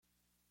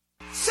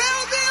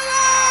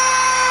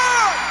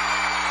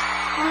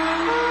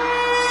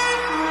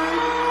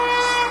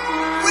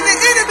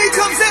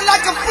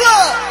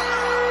flood,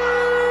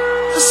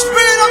 the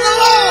Spirit of the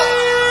Lord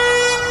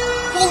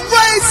will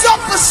raise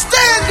up a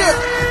standard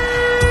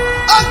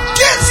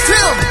against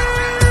him.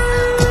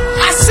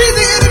 I see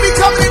the enemy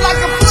coming in like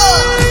a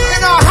flood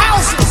in our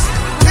houses,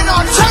 in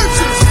our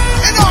churches,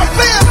 in our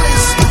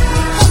families.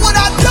 But what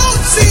I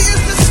don't see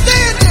is the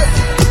standard.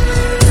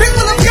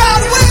 People of God,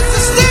 where's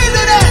the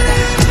standard at?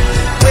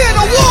 We're in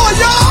a war,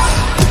 y'all.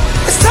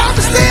 It's time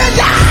to stand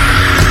up.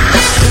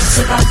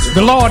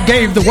 The Lord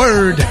gave the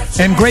word,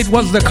 and great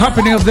was the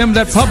company of them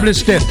that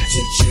published it.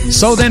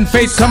 So then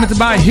faith cometh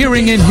by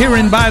hearing, and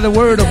hearing by the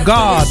word of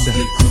God.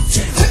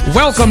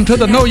 Welcome to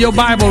the Know Your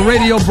Bible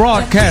radio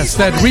broadcast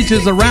that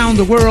reaches around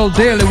the world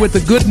daily with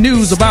the good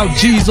news about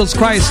Jesus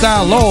Christ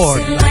our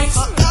Lord.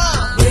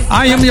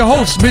 I am your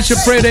host, Bishop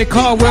Freddie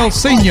Caldwell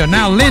Sr.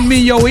 Now lend me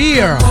your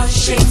ear,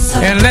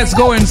 and let's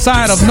go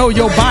inside of Know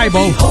Your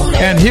Bible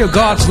and hear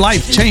God's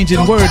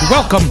life-changing word.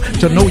 Welcome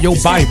to Know Your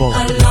Bible.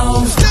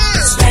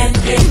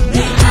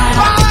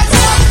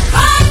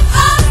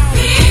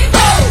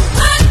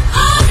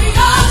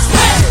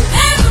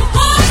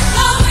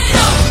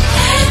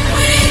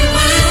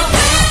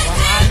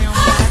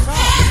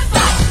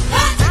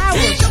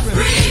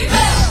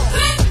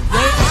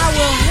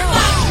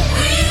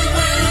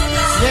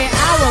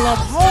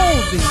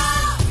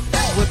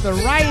 The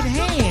right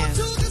hand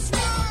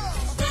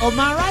of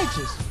my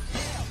righteousness.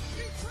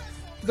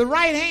 The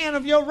right hand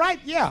of your right,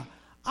 yeah.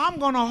 I'm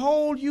going to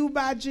hold you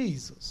by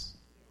Jesus.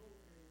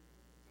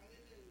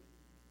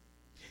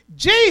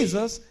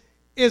 Jesus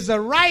is the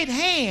right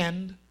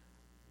hand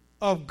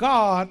of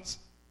God's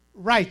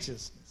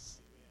righteousness.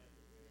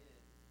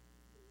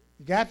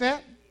 You got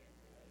that?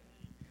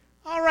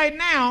 All right,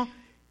 now,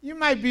 you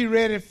might be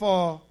ready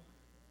for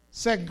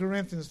 2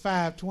 Corinthians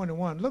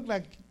 5:21. Look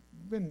like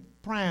you've been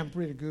primed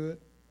pretty good.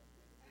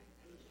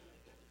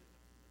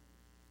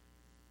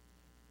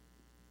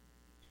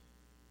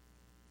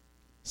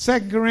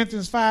 2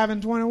 Corinthians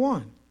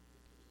 5:21.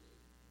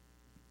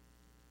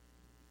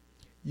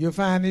 You'll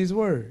find these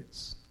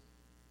words.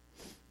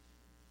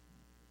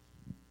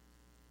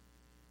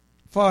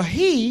 For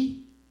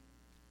he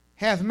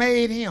hath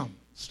made him.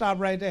 Stop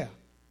right there.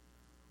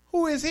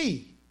 Who is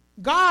he?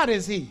 God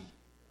is he.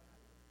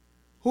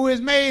 Who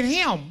has made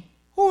him?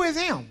 Who is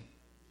him?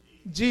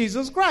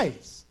 Jesus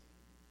Christ.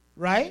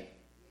 Right?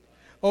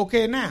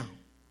 Okay, now.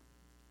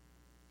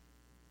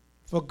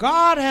 For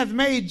God hath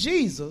made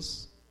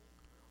Jesus,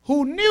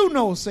 who knew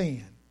no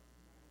sin.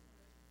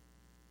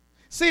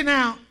 See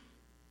now,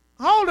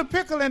 hold the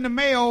pickle and the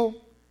mayo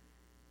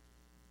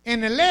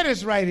and the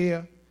lettuce right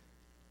here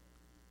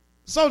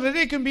so that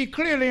it can be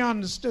clearly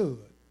understood.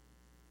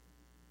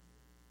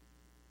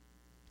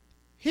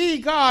 He,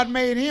 God,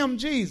 made him,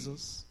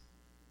 Jesus,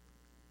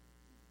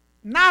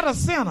 not a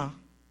sinner.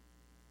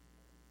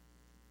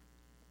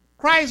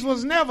 Christ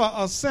was never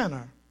a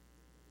sinner.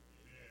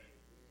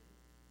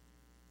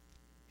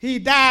 He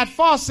died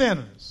for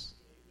sinners.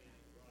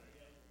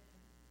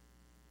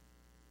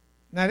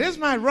 Now, this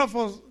might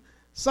ruffle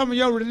some of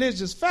your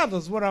religious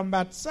feathers, what I'm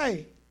about to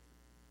say.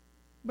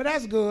 But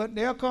that's good.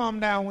 They'll calm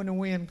down when the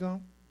wind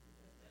comes.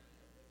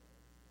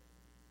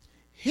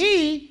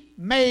 He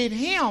made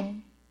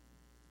him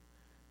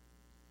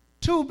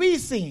to be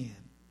sin,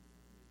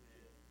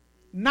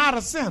 not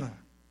a sinner.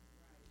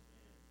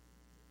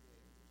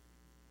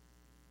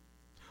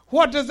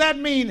 What does that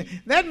mean?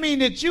 That means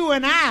that you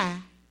and I,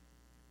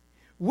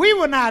 we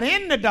were not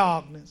in the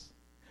darkness.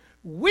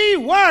 We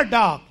were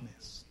darkness.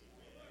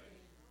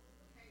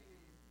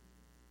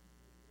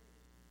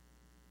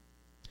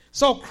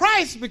 So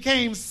Christ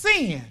became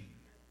sin,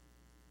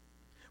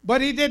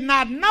 but he did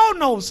not know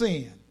no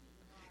sin.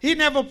 He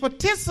never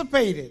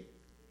participated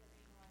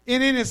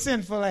in any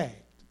sinful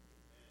act.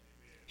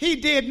 He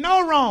did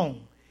no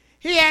wrong.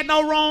 He had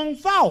no wrong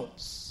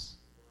thoughts.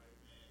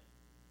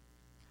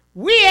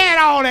 We had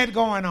all that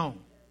going on.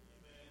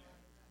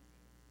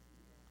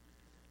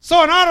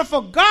 So in order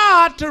for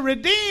God to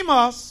redeem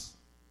us,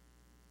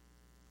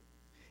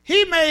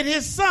 he made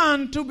his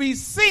son to be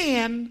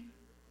sin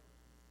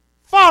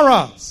for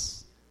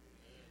us.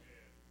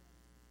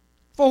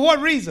 For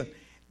what reason?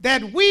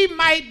 That we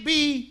might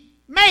be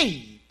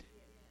made.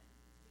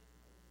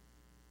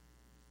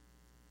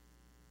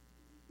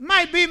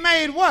 Might be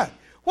made what?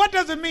 What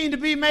does it mean to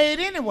be made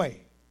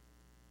anyway?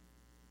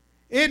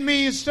 It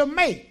means to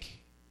make.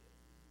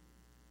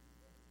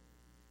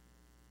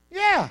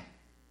 Yeah.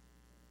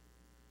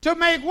 To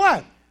make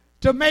what?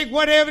 To make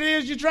whatever it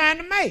is you're trying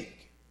to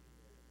make.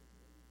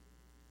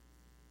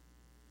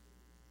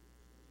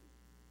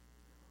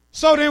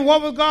 So then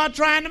what was God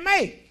trying to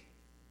make?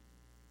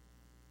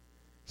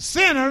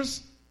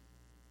 Sinners,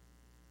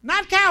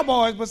 not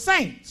cowboys, but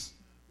saints.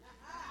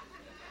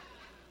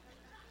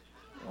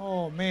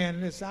 Oh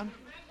man, listen,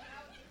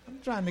 I'm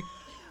trying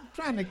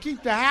to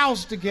keep the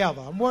house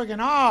together. I'm working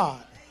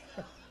hard.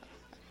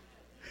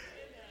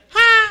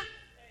 Huh?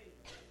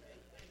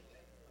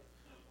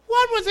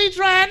 What was he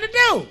trying to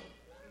do?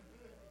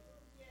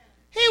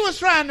 He was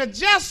trying to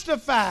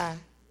justify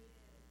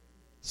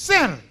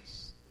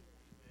sinners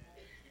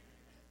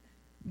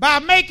by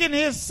making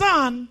his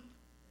son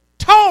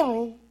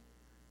total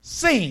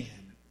sin.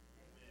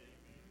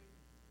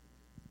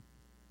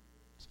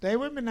 Stay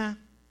with me now.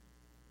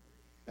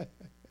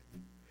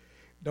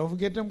 Don't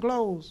forget them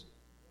clothes.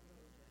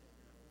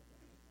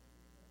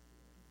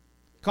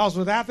 Because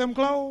without them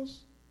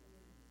clothes,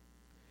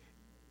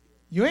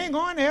 you ain't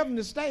going to heaven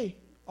to stay.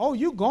 Oh,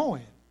 you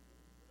going.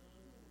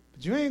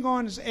 But you ain't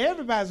going to,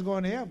 everybody's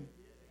going to heaven.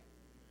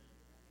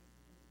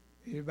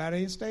 Everybody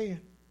ain't staying.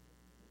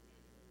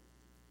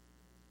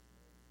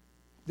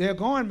 They're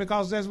going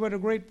because that's where the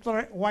great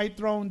white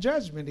throne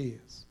judgment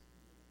is.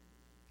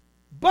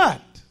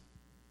 But,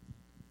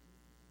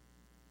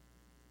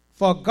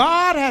 for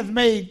God hath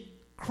made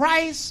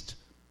Christ,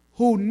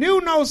 who knew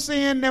no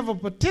sin, never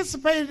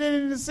participated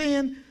in the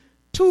sin,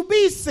 to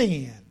be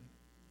sin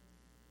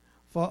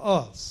for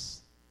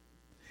us.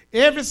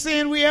 Every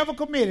sin we ever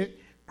committed,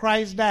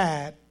 Christ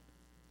died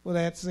for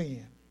that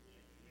sin.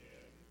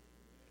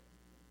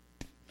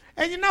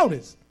 And you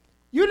notice,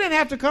 you didn't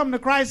have to come to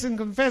Christ and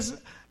confess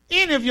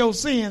any of your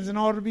sins in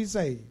order to be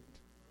saved.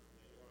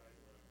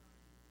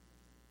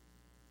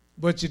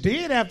 But you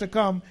did have to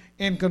come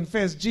and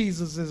confess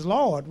Jesus as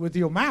Lord with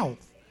your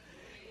mouth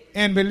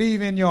and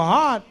believe in your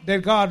heart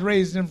that God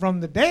raised him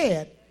from the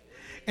dead,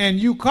 and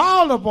you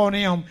called upon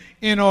him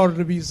in order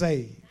to be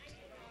saved.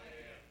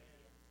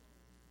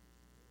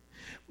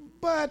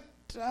 But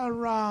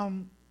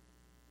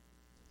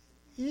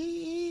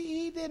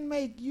he didn't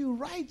make you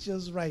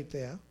righteous right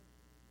there.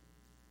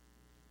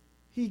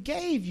 He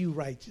gave you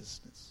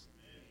righteousness.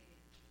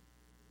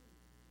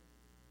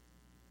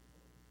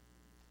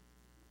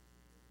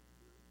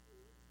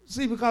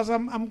 See, because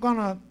I'm going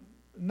to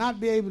not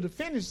be able to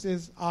finish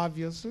this,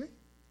 obviously.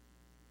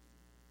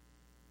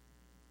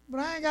 But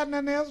I ain't got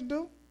nothing else to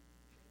do.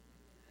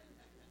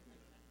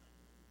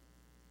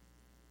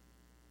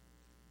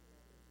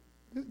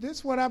 This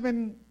is what I've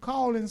been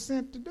called and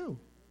sent to do.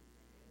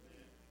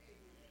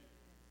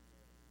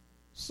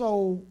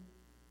 So,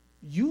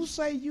 you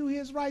say you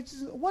his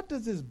righteousness. What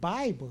does this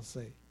Bible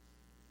say?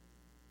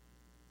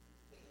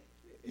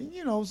 And,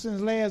 you know, since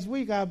last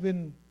week I've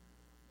been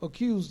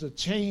accused of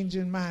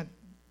changing my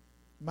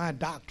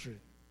doctrine.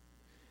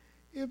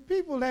 If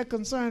people that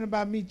concerned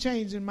about me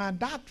changing my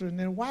doctrine,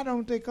 then why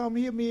don't they come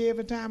hear me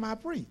every time I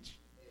preach?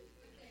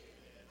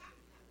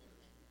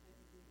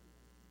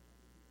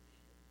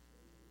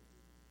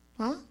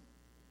 Huh?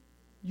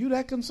 You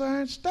that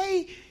concerned?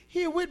 Stay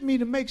here with me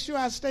to make sure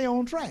I stay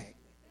on track.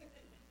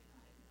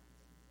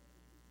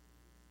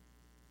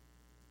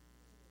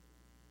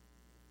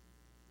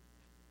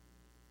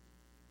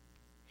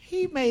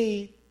 He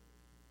made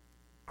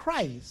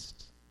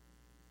Christ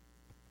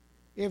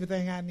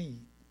everything I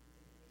need.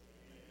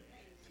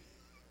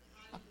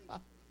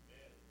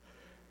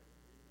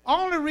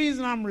 Only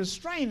reason I'm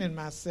restraining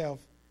myself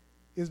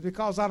is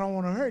because I don't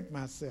want to hurt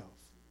myself.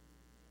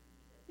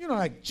 You know,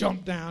 like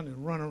jump down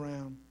and run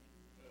around.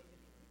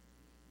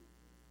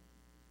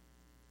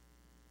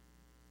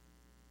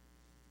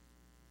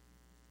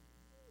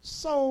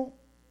 So,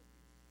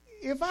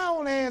 if I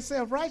only had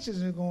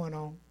self-righteousness going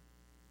on,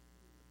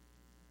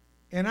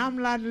 and I'm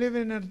not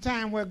living in a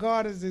time where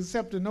God has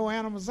accepted no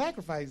animal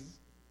sacrifices,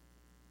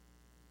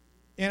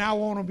 and I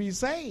want to be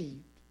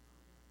saved,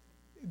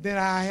 then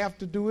I have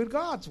to do it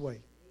God's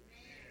way.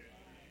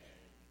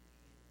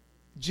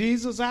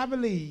 Jesus, I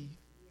believe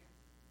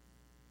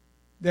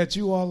that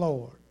you are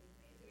Lord.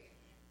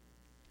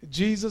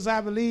 Jesus, I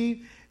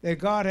believe that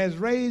God has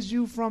raised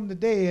you from the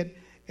dead,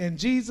 and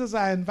Jesus,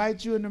 I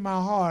invite you into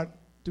my heart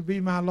to be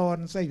my Lord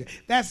and Savior.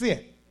 That's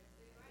it.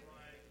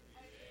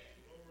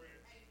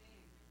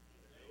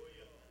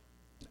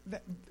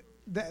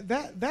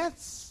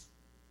 That's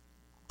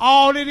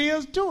all it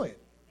is to it.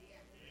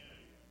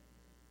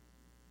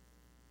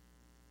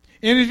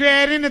 And if you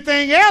add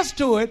anything else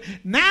to it,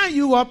 now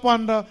you up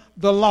under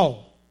the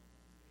law.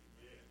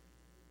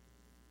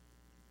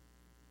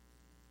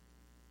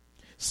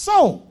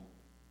 So,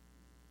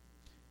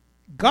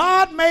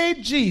 God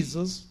made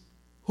Jesus,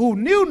 who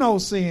knew no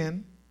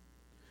sin,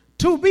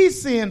 to be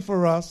sin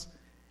for us,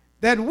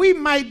 that we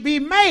might be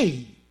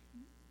made.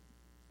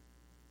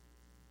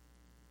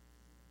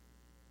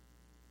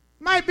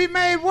 Might be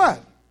made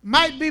what?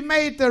 Might be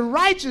made the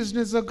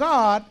righteousness of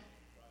God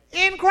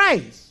in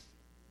Christ.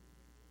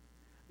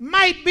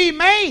 Might be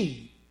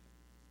made.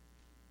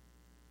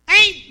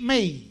 Ain't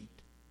made.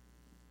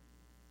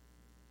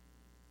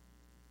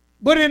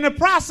 But in the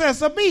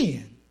process of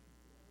being.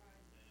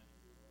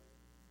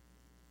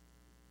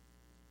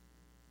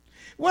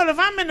 Well, if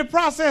I'm in the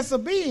process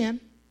of being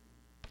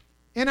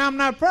and I'm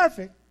not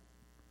perfect,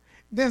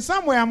 then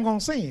somewhere I'm going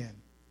to sin.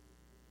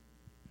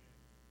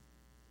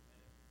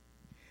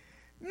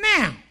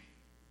 Now,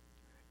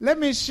 let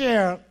me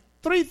share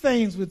 3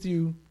 things with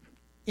you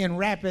in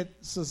rapid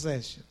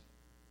succession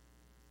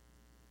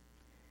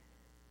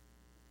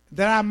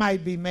that I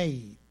might be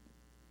made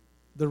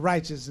the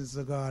righteousness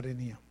of God in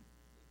him.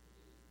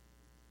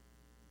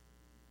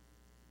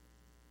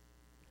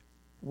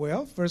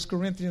 Well, 1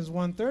 Corinthians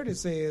 1:30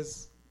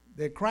 says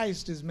that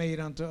Christ is made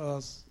unto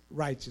us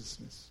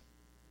righteousness.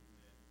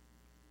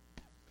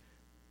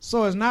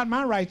 So it's not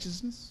my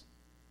righteousness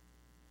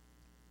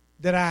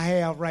that I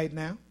have right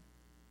now.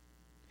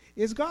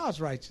 It's God's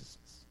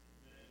righteousness.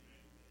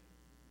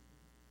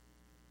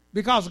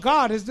 Because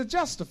God is the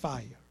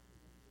justifier.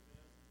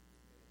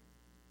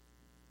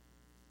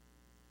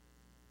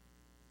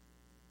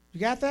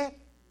 You got that?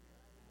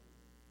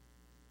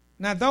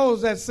 Now,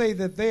 those that say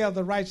that they are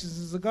the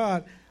righteousness of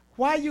God,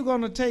 why are you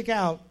going to take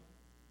out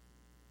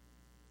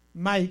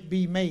might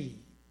be made?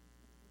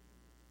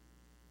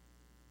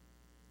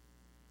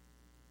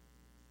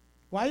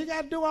 Why you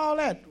got to do all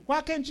that?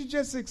 Why can't you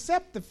just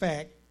accept the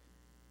fact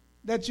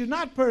that you're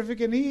not perfect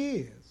and he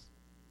is?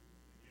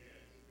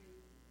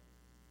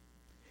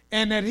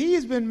 And that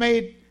he's been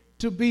made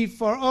to be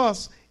for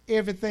us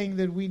everything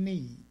that we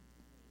need.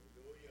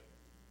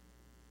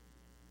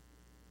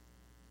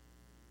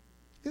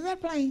 Is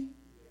that plain?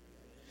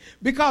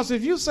 Because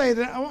if you say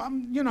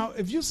that,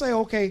 if you say,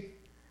 okay,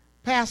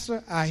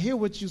 Pastor, I hear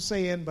what you're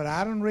saying, but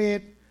I done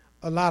read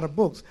a lot of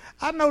books.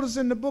 I noticed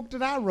in the book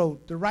that I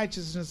wrote, The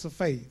Righteousness of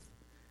Faith,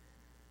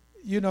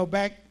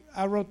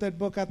 I wrote that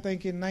book, I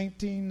think, in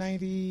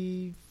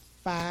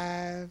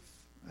 1995,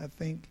 I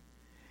think.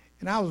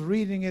 And I was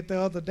reading it the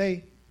other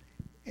day,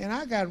 and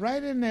I got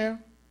right in there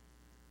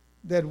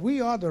that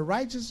we are the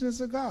righteousness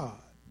of God.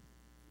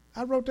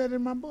 I wrote that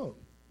in my book.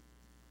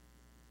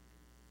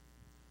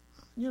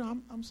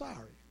 I'm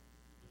sorry.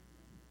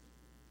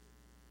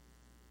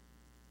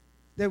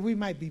 That we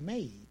might be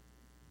made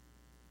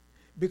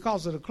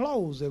because of the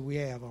clothes that we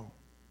have on,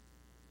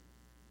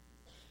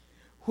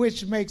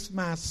 which makes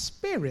my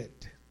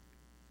spirit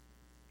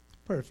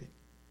perfect.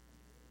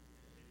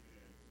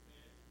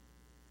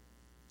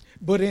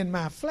 But in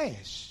my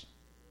flesh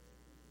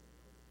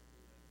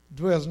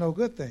dwells no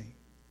good thing.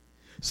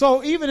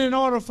 So even in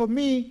order for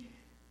me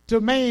to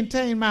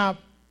maintain my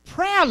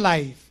prayer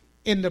life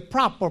in the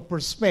proper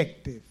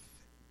perspective,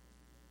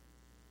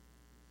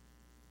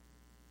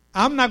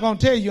 I'm not going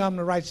to tell you I'm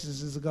the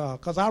righteousness of God,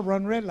 because I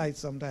run red lights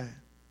sometimes.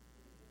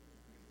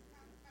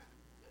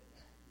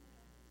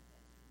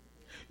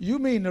 You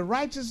mean the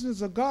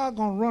righteousness of God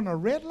going to run a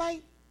red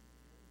light?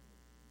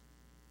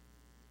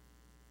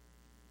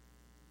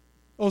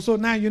 Oh, so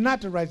now you're not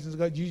the righteousness of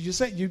God.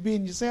 You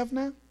being yourself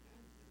now?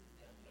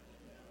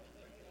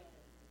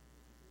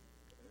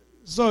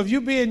 So if you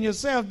being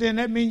yourself, then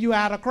that means you're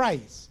out of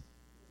Christ.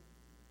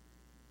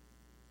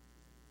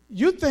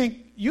 You think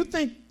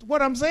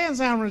what I'm saying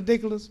sounds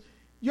ridiculous.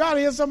 You ought to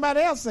hear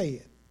somebody else say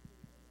it.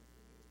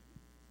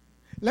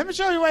 Let me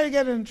show you where you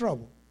get in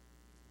trouble.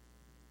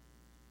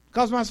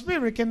 Because my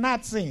spirit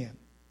cannot sin.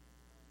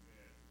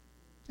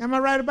 Am I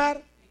right about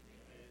it?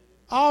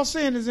 All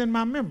sin is in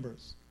my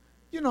members.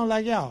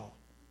 Like y'all.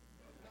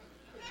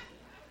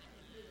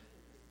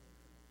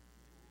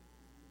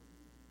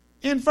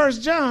 In 1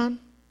 John,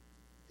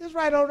 it's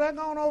right over there,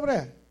 going over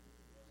there.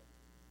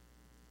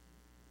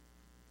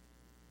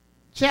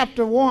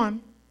 Chapter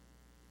 1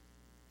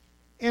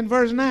 and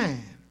verse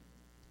 9.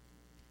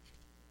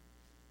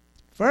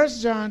 1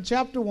 John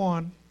chapter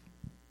 1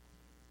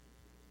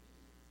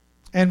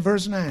 and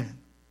verse 9.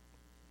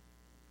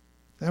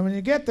 Now when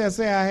you get there,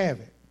 say, I have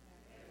it.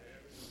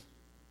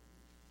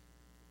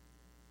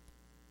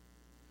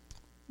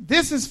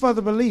 This is for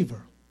the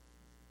believer.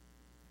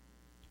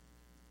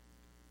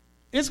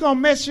 It's going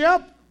to mess you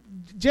up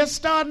just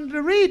starting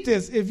to read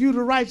this. If you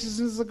the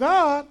righteousness of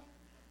God,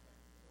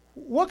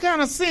 what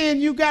kind of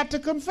sin you got to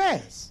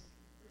confess?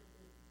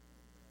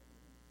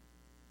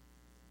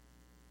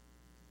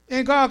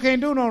 And God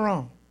can't do no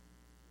wrong.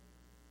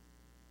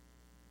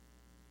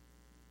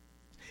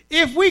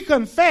 If we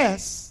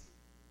confess,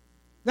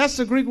 that's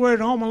the Greek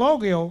word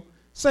homologio,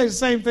 say the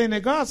same thing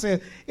that God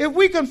said. If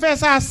we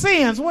confess our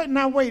sins,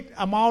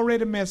 I'm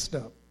already messed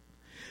up.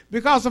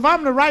 Because if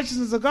I'm the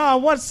righteousness of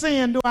God, what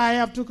sin do I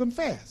have to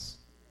confess?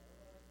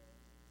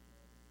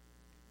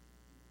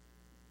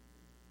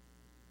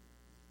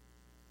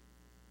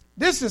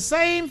 This is the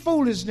same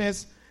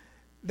foolishness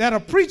that a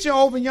preacher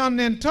over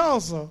yonder in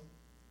Tulsa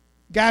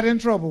got in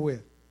trouble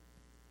with.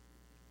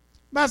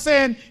 By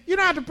saying, you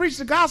don't have to preach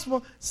the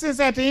gospel, since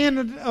at the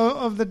end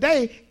of the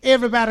day,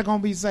 everybody's going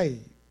to be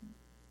saved.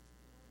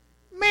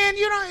 Man,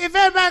 if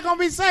everybody's going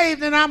to be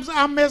saved, then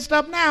I'm messed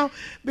up now,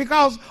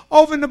 because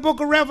over in the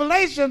book of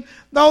Revelation,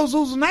 those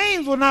whose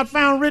names were not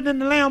found written in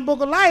the Lamb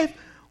Book of Life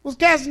was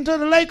cast into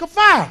the lake of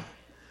fire.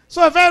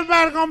 So if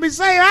everybody's going to be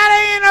saved, how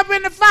they end up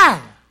in the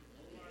fire?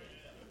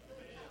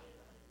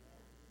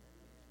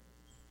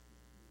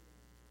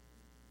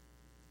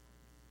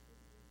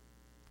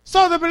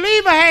 So the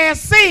believer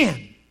has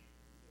sin.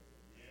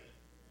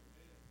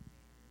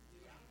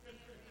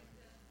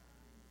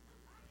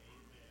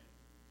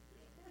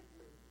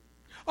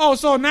 Oh,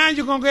 so now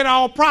you're going to get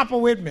all proper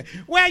with me.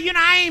 Well,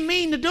 I ain't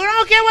mean to do it. I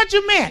don't care what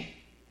you meant.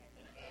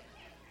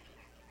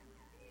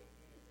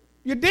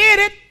 You did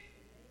it.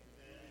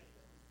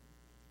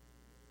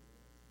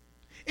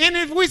 And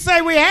if we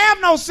say we have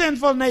no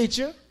sinful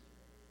nature,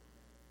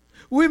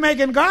 we're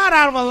making God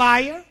out of a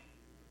liar.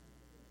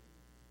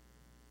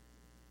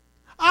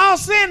 All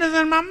sin is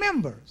in my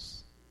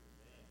members.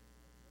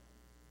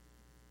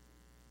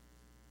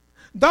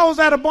 Those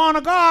that are born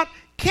of God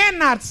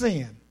cannot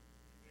sin.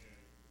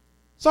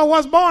 So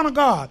what's born of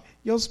God?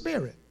 Your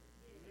spirit.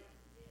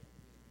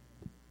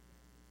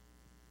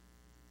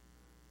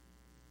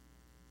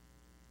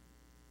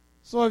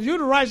 So if you're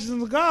the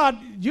righteousness of God,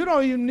 you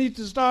don't even need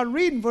to start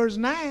reading verse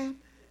 9,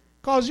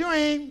 because you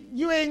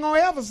ain't gonna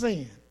ever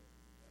sin.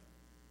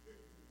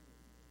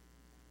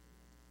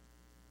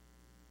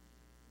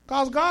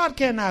 Because God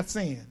cannot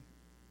sin.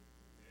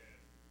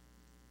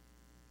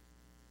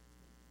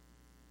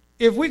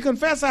 If we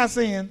confess our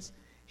sins,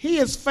 he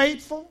is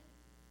faithful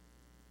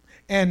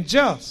and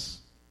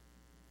just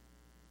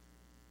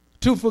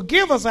to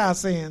forgive us our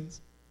sins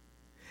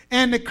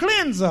and to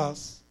cleanse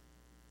us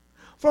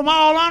from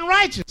all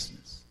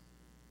unrighteousness.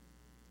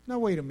 Now,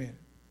 wait a minute.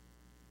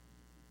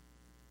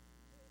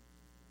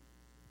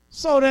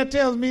 So that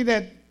tells me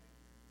that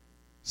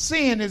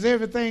sin is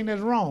everything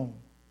that's wrong.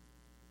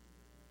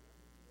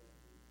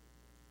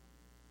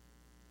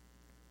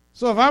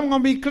 So if I'm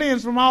going to be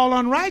cleansed from all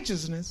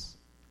unrighteousness,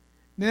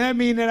 then that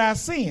means that I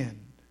sinned.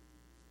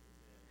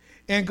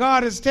 And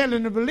God is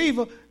telling the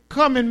believer,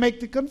 come and make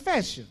the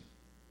confession.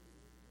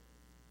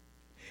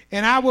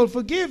 And I will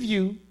forgive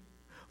you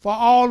for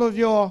all of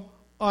your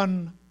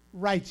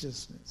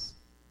unrighteousness.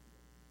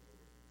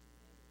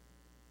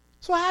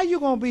 So how are you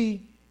going to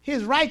be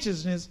his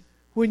righteousness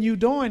when you're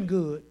doing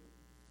good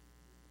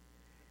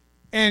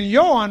and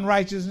your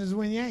unrighteousness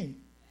when you ain't?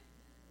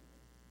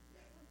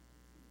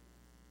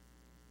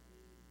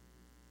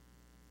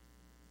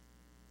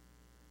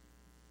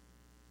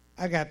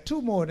 I got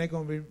two more, and they're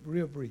going to be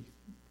real brief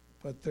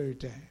for a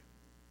third time.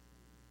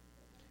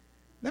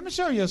 Let me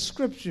show you a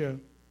scripture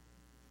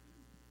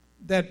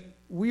that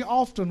we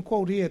often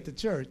quote here at the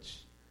church,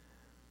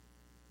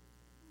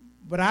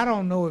 but I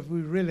don't know if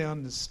we really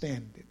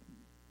understand it.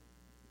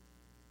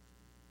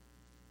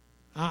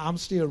 I'm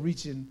still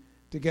reaching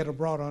to get a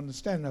broader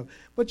understanding of it.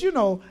 But you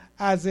know,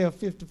 Isaiah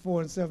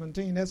 54 and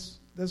 17,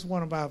 that's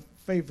one of our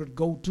favorite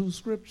go-to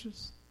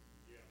scriptures.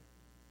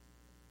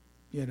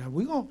 You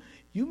know,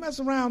 you mess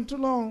around too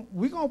long,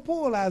 we're going to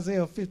pull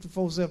Isaiah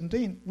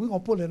 54:17. We're going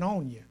to pull it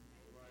on you.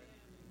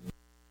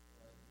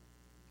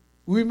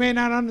 We may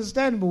not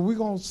understand it, but we're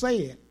going to say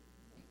it.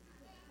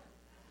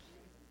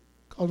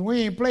 Because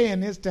we ain't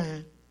playing this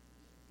time.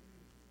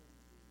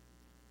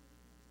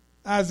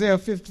 Isaiah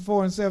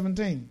 54 and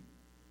 17.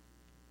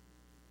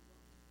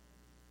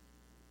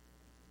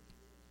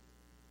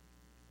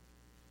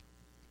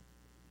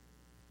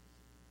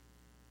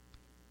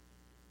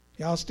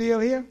 Y'all still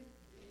here?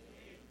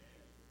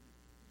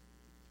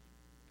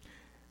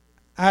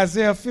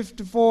 Isaiah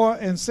 54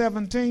 and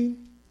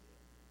 17.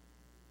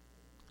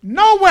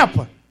 No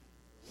weapon.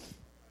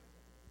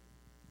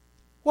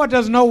 What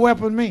does no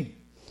weapon mean?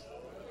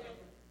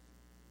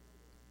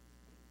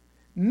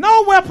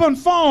 No weapon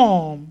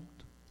formed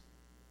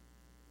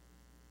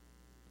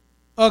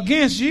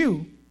against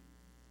you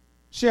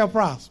shall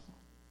prosper.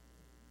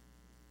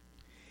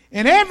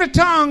 And every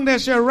tongue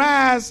that shall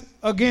rise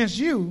against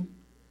you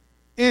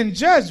in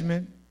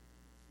judgment,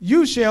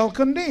 you shall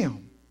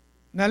condemn.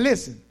 Now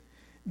listen,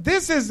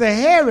 this is the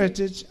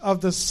heritage of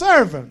the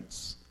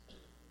servants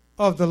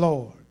of the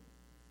Lord,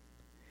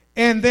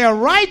 and their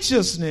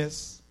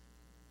righteousness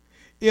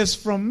is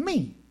from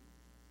me,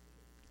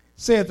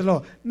 saith the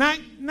Lord. Now,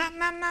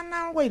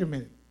 wait a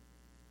minute.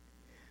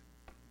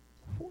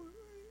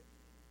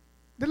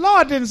 The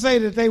Lord didn't say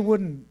that they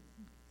wouldn't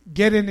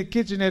get in the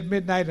kitchen at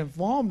midnight and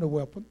form the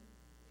weapon.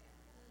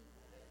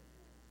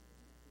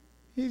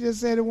 He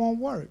just said it won't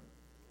work.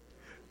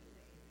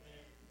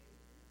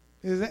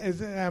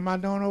 Am I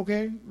doing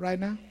okay right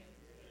now?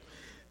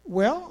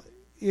 Well,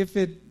 if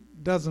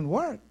it doesn't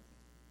work,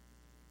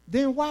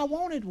 then why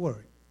won't it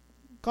work?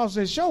 Because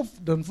they sure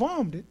done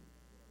formed it.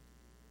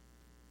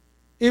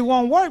 It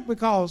won't work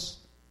because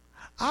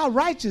our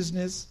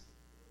righteousness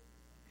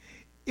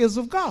is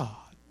of God.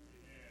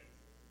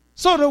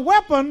 So the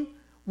weapon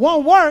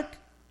won't work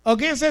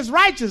against his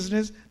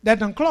righteousness that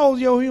done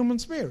close your human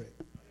spirit.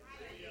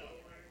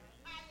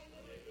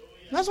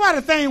 That's why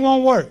the thing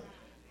won't work.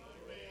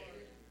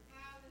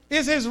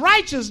 It's his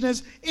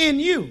righteousness in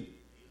you.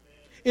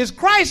 It's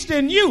Christ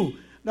in you,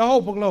 the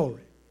hope of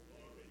glory.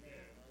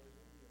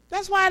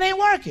 That's why it ain't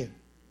working.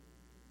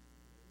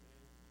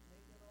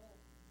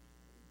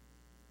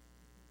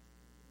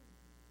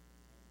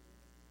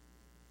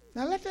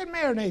 Now let that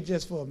marinate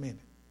just for a minute.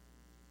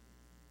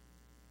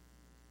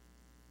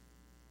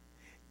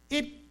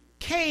 It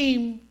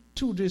came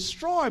to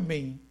destroy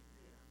me,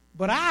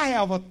 but I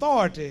have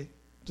authority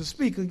to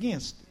speak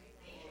against it.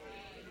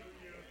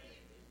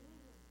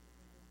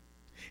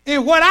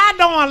 And what I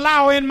don't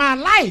allow in my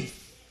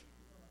life,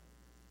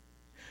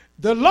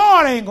 the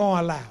Lord ain't going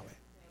to allow it.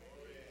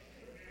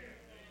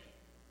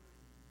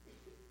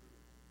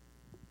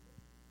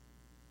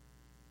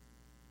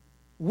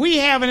 We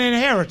have an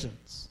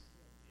inheritance,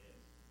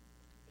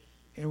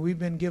 and we've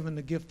been given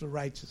the gift of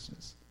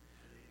righteousness,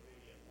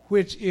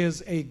 which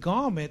is a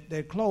garment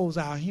that clothes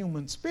our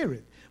human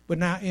spirit. But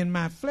now in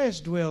my flesh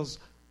dwells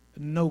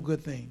no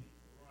good thing.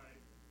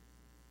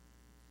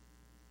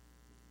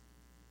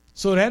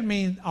 So that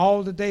means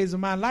all the days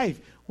of my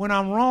life. When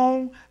I'm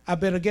wrong, I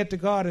better get to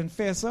God and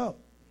fess up.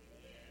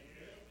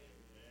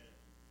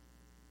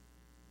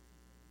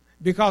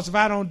 Because if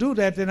I don't do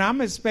that, then I'm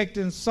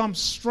expecting some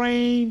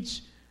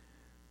strange,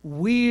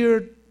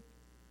 weird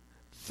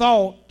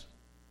thought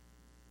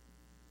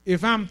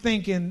if I'm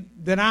thinking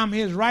that I'm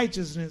his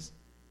righteousness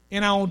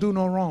and I don't do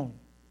no wrong.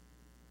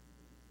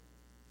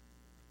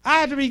 I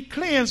had to be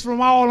cleansed from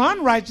all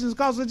unrighteousness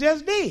because I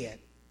just did.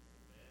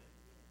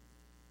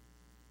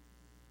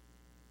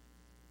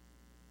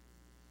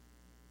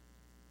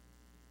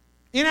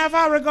 And if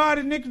I regard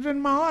iniquity in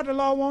my heart, the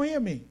Lord won't hear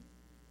me.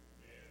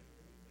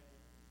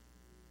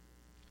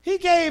 He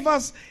gave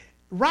us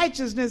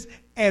righteousness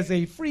as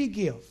a free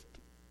gift.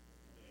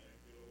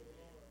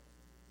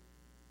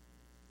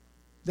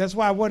 That's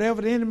why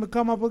whatever the enemy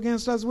come up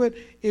against us with,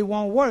 it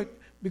won't work,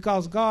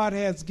 because God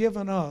has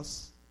given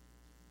us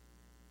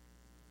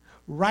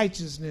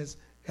righteousness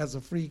as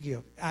a free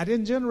gift. I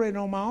didn't generate it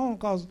on my own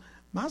because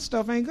my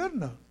stuff ain't good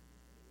enough.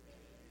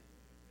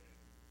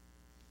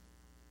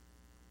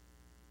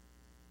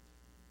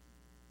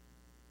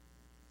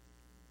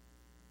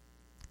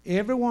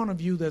 Every one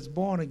of you that's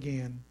born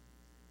again,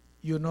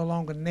 you're no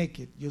longer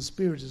naked. Your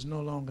spirit is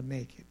no longer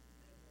naked.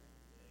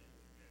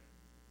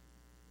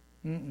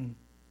 And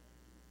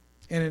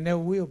it never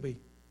will be.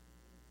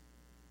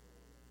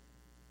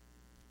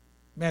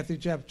 Matthew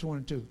chapter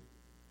 22.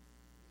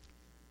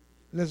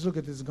 Let's look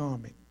at this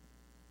garment.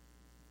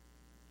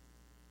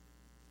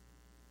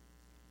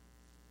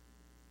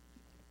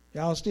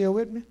 Y'all still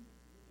with me?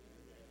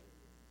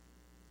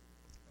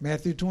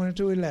 Matthew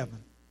 22:11.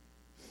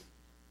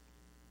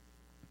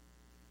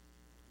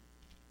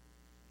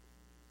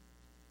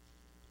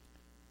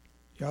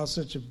 Y'all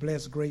such a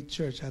blessed, great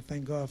church. I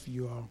thank God for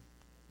you all.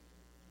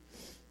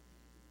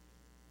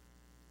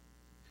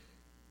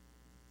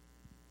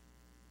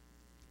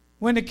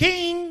 When the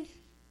king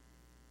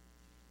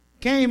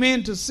came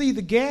in to see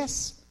the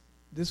guests,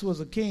 this was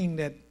a king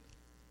that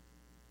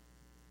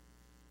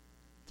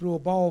threw a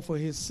ball for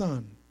his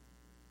son.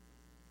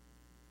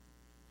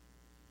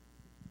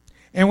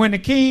 And when the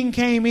king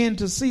came in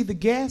to see the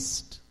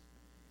guest,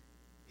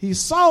 he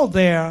saw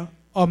there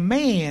a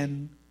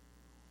man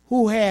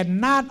who had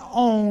not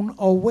on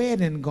a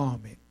wedding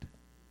garment.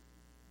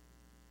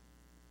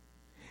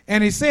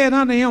 And he said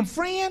unto him,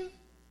 Friend,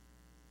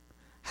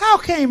 how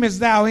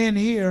camest thou in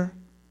here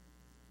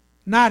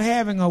not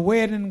having a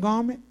wedding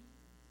garment?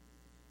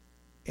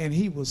 And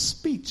he was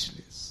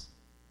speechless.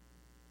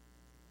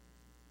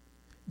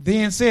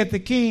 Then said the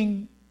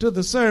king to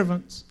the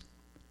servants,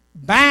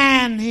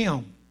 Bind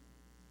him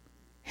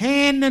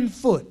hand and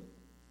foot,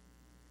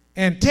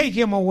 and take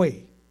him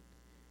away,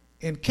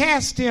 and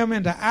cast him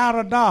into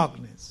outer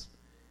darkness.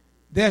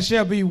 There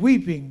shall be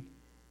weeping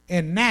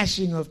and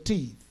gnashing of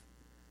teeth.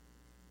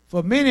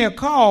 For many are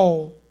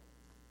called,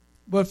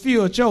 but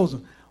few are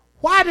chosen.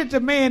 Why did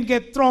the man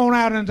get thrown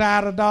out into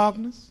outer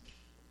darkness?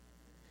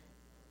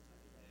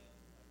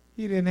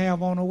 He didn't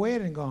have on a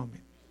wedding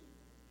garment.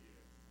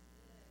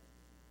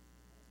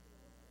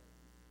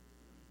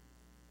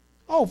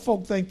 Oh,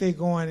 folk think they're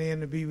going in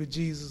to be with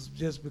Jesus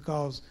just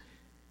because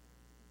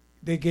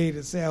they gave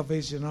the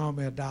Salvation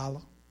Army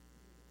 $1.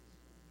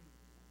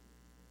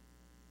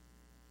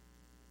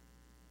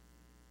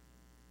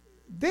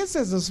 This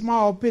is a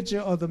small picture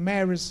of the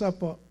marriage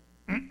supper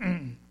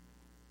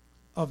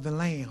of the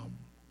Lamb,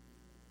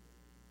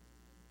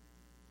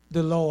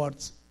 the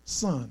Lord's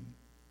Son.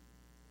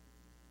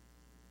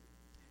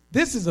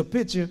 This is a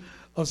picture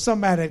of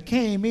somebody that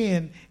came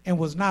in and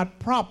was not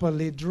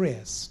properly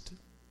dressed.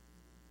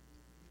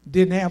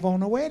 Didn't have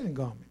on a wedding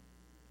garment.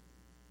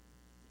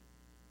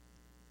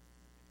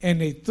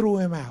 And they threw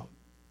him out.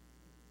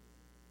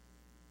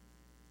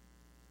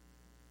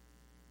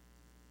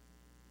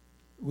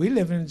 We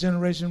live in a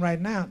generation right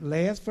now,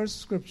 last verse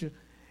of scripture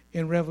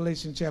in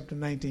Revelation chapter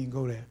 19,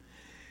 go there.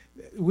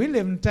 We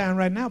live in a time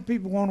right now,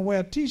 people want to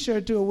wear a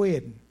t-shirt to a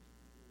wedding.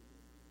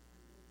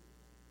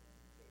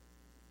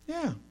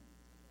 Yeah.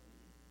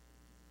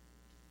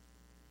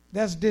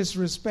 That's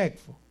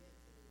disrespectful.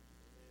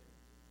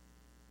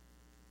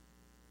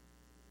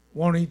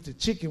 Want to eat the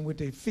chicken with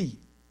their feet.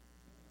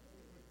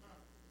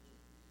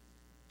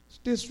 It's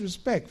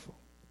disrespectful.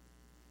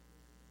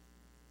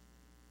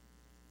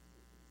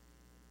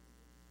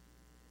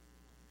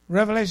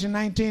 Revelation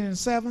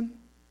 19:7.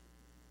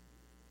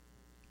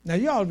 Now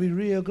you ought to be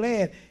real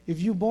glad if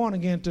you're born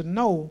again to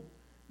know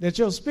that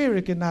your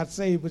spirit cannot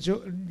save, but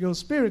your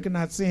spirit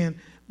cannot sin,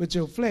 but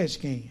your flesh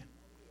can.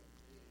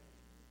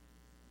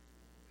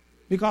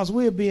 Because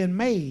we're being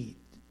made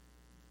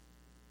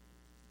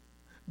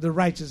the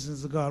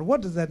righteousness of God.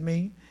 What does that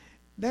mean?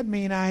 That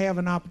means I have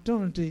an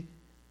opportunity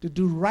to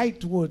do right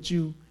towards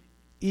you,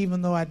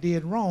 even though I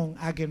did wrong,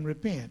 I can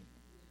repent.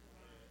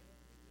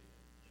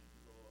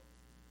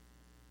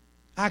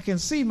 I can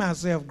see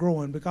myself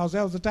growing, because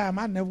there was a time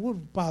I never would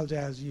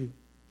apologize to you.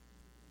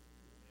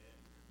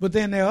 But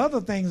then there are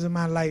other things in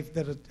my life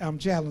that I'm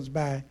challenged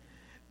by,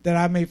 that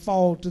I may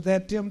fall to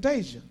that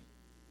temptation.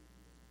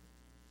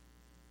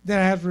 then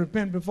I have to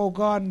repent before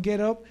God and get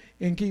up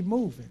and keep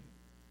moving.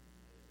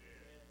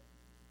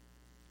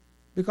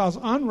 Because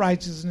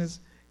unrighteousness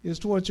is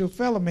towards your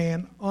fellow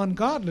man,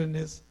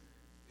 ungodliness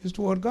is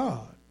toward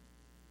God.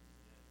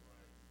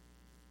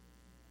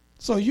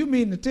 So you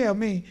mean to tell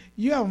me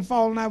you haven't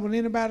fallen out with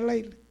anybody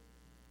lately?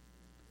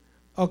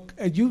 Or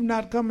you've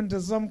not come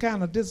into some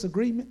kind of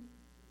disagreement?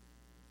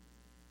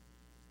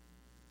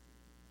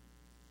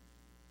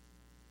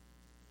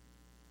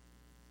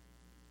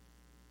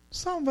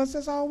 Some of us,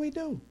 that's all we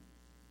do.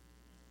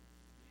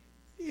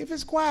 If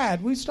it's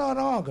quiet, we start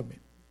arguing.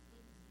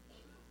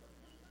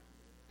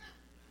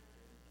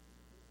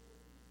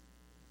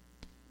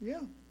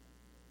 Yeah.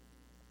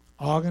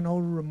 Arguing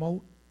over the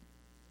remote.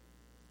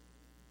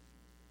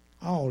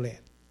 All that.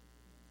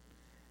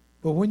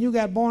 But when you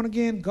got born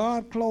again,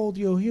 God clothed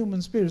your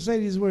human spirit. Say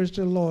these words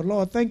to the Lord.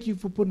 Lord, thank you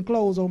for putting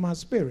clothes on my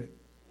spirit.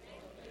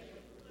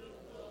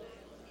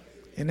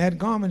 And that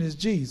garment is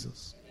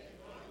Jesus.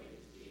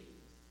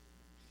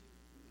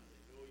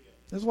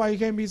 That's why you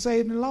can't be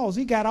saved and lost.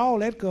 He got all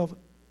that covered.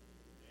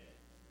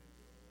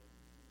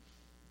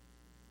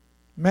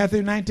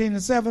 Matthew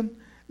 19:7.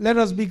 Let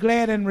us be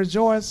glad and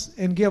rejoice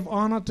and give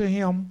honor to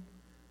him,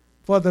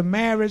 for the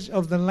marriage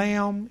of the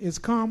Lamb is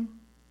come,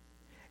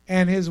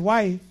 and his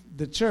wife,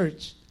 the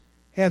church,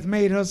 hath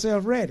made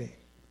herself ready.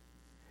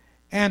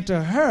 And to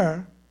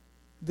her,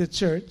 the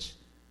church,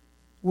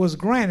 was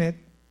granted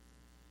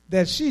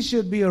that she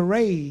should be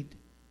arrayed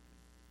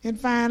in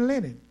fine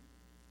linen,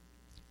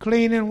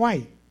 clean and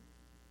white.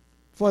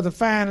 For the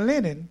fine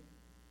linen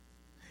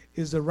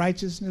is the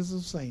righteousness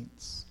of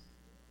saints.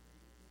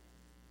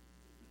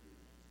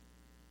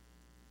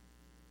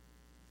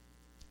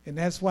 And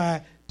that's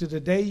why to the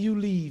day you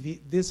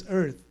leave this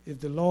earth, if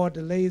the Lord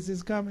delays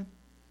his coming,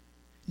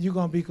 you're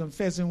going to be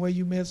confessing where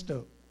you messed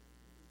up.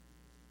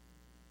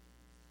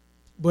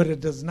 But it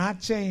does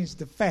not change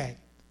the fact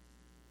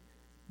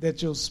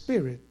that your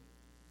spirit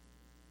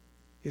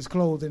is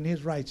clothed in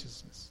his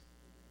righteousness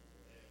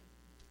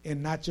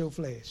and not your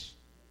flesh.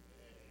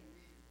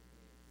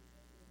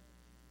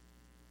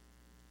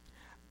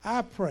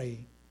 I pray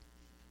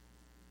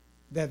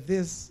that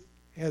this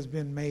has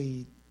been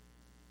made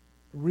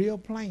real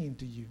plain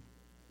to you,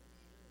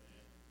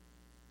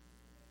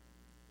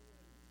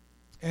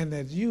 and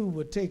that you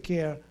would take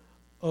care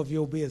of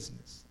your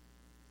business.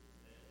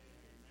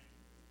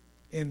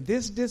 In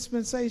this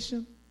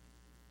dispensation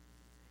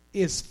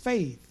is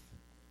faith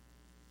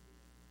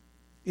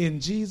in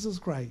Jesus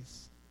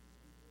Christ,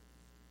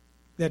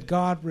 that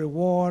God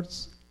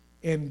rewards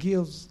and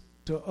gives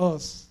to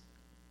us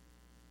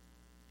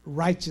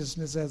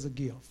righteousness as a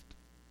gift.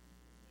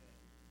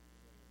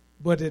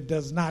 But it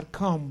does not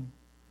come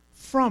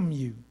from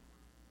you.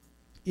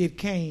 It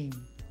came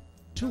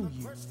to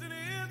you.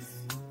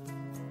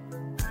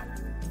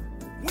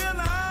 Will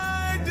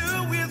I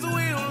do his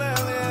will and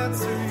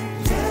answer?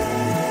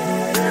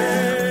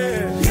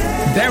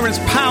 There is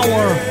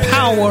power,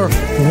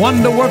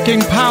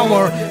 wonder-working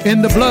power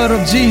in the blood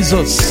of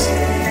Jesus.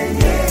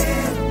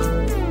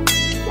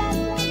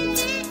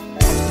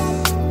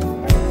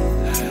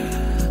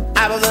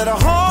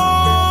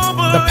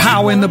 The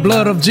power in the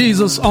blood of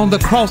Jesus on the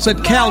cross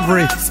at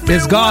Calvary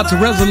is God's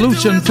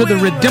resolution to the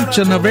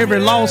redemption of every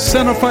lost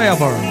sinner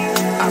forever.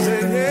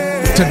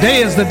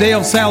 Today is the day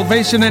of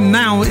salvation, and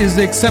now is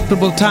the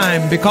acceptable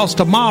time, because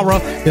tomorrow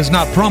is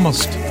not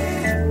promised.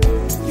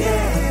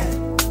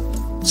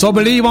 So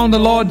believe on the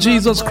Lord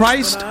Jesus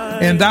Christ,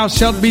 and thou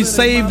shalt be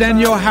saved and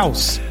your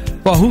house.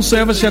 For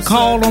whosoever shall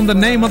call on the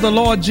name of the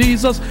Lord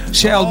Jesus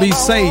shall be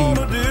saved.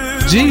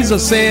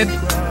 Jesus said,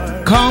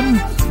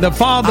 come. The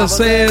Father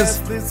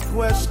says,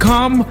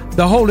 come.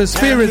 The Holy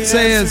Spirit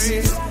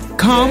says,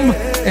 come.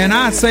 And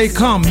I say,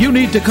 come. You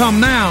need to come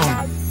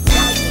now.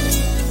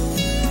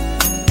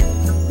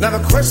 Now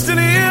the question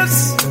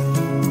is,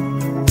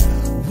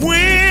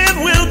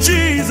 when will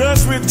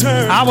Jesus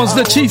return? I was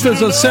the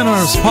chiefest of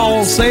sinners,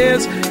 Paul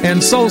says,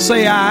 and so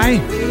say I.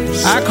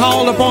 I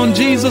called upon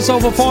Jesus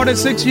over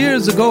 46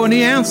 years ago, and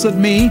he answered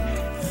me,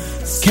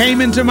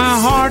 came into my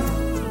heart,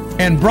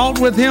 and brought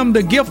with him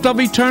the gift of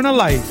eternal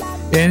life.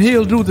 And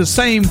he'll do the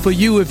same for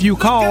you if you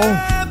call.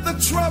 Got the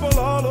trouble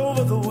all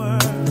over the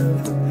world.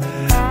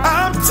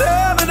 I'm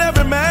telling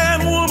every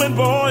man, woman,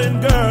 boy,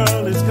 and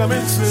girl is coming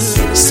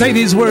soon. Say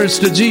these words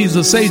to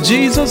Jesus. Say,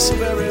 Jesus,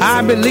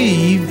 I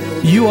believe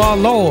you are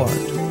Lord.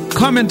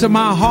 Come into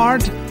my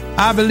heart.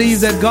 I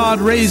believe that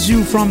God raised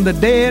you from the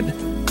dead.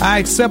 I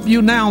accept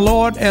you now,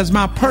 Lord, as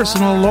my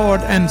personal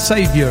Lord and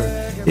Savior.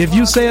 If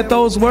you said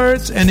those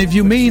words, and if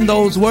you mean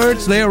those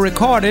words, they are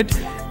recorded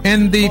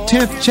in the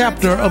 10th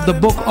chapter of the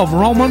book of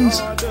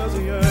Romans,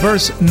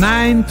 verse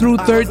 9 through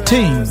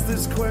 13.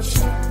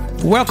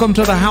 Welcome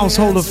to the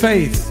household of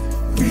faith.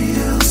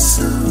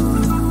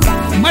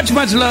 Much,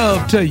 much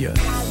love to you.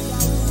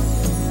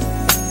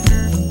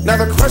 Now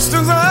the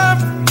questions are,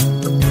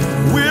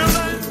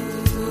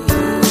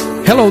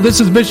 hello, this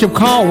is Bishop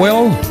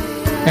Caldwell,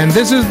 and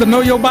this is the Know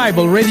Your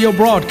Bible radio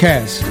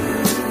broadcast.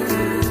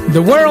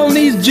 The world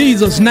needs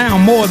Jesus now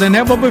more than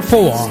ever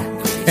before.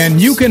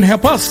 and you can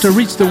help us to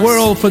reach the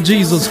world for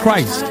Jesus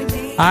Christ.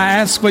 I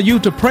ask for you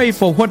to pray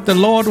for what the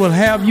Lord will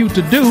have you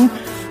to do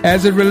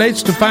as it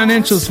relates to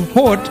financial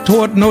support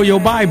toward Know Your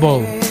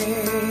Bible.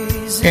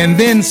 And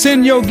then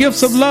send your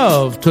gifts of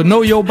love to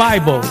Know Your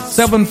Bible,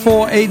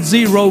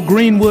 7480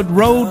 Greenwood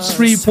Road,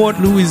 Shreveport,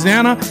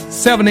 Louisiana,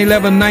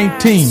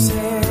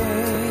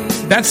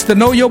 71119. That's the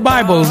Know Your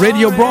Bible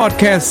radio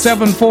broadcast,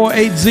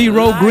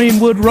 7480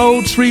 Greenwood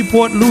Road,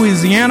 Shreveport,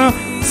 Louisiana,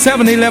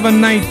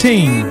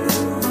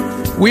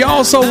 71119. We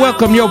also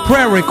welcome your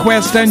prayer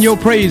requests and your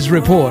praise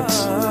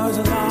reports.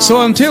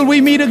 So until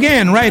we meet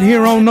again right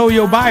here on Know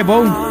Your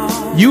Bible,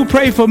 you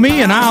pray for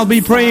me and I'll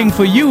be praying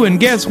for you, and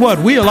guess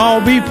what? We'll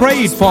all be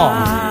prayed for.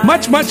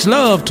 Much, much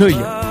love to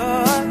you.